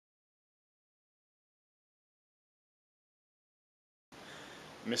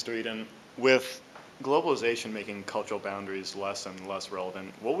Mr. Eaton, with globalization making cultural boundaries less and less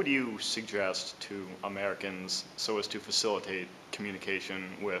relevant, what would you suggest to Americans so as to facilitate communication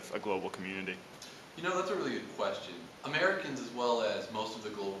with a global community? You know, that's a really good question. Americans, as well as most of the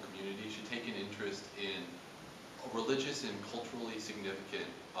global community, should take an interest in religious and culturally significant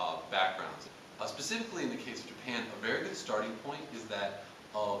backgrounds. Specifically in the case of Japan, a very good starting point is that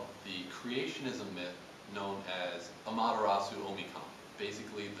of the creationism myth known as Amaterasu Omikami.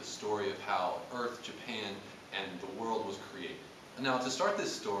 Basically the story of how Earth, Japan, and the world was created. Now to start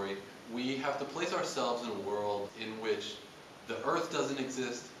this story, we have to place ourselves in a world in which the Earth doesn't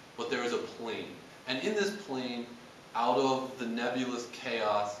exist, but there is a plane. And in this plane, out of the nebulous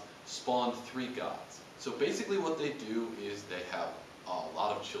chaos, spawned three gods. So basically what they do is they have a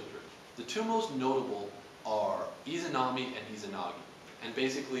lot of children. The two most notable are Izanami and Izanagi. And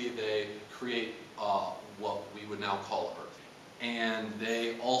basically they create what we would now call Earth. And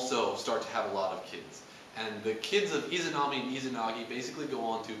they also start to have a lot of kids. And the kids of Izanami and Izanagi basically go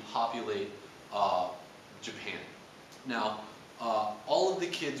on to populate Japan. Now, all of the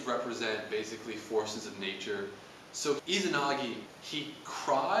kids represent basically forces of nature. So Izanagi, he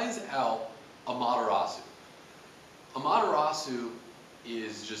cries out Amaterasu. Amaterasu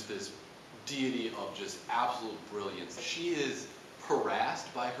is just this deity of just absolute brilliance. She is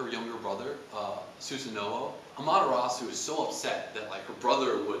harassed by her younger brother, Susanoo. Amaterasu is so upset that like her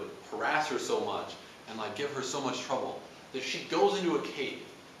brother would harass her so much and like give her so much trouble that she goes into a cave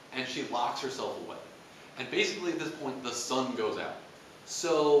and she locks herself away. And basically at this point the sun goes out.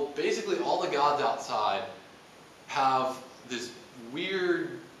 So basically all the gods outside have this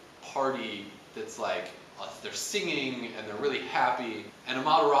weird party that's like, they're singing and they're really happy. And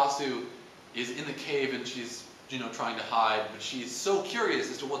Amaterasu is in the cave and she's trying to hide, but she's so curious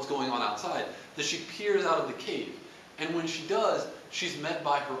as to what's going on outside that she peers out of the cave. And when she does, she's met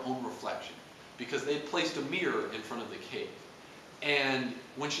by her own reflection because they placed a mirror in front of the cave. And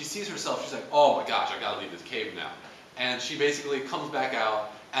when she sees herself, she's like, oh my gosh, I gotta leave this cave now. And she basically comes back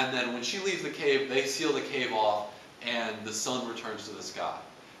out, and then when she leaves the cave, they seal the cave off, and the sun returns to the sky,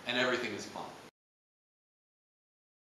 and everything is fine.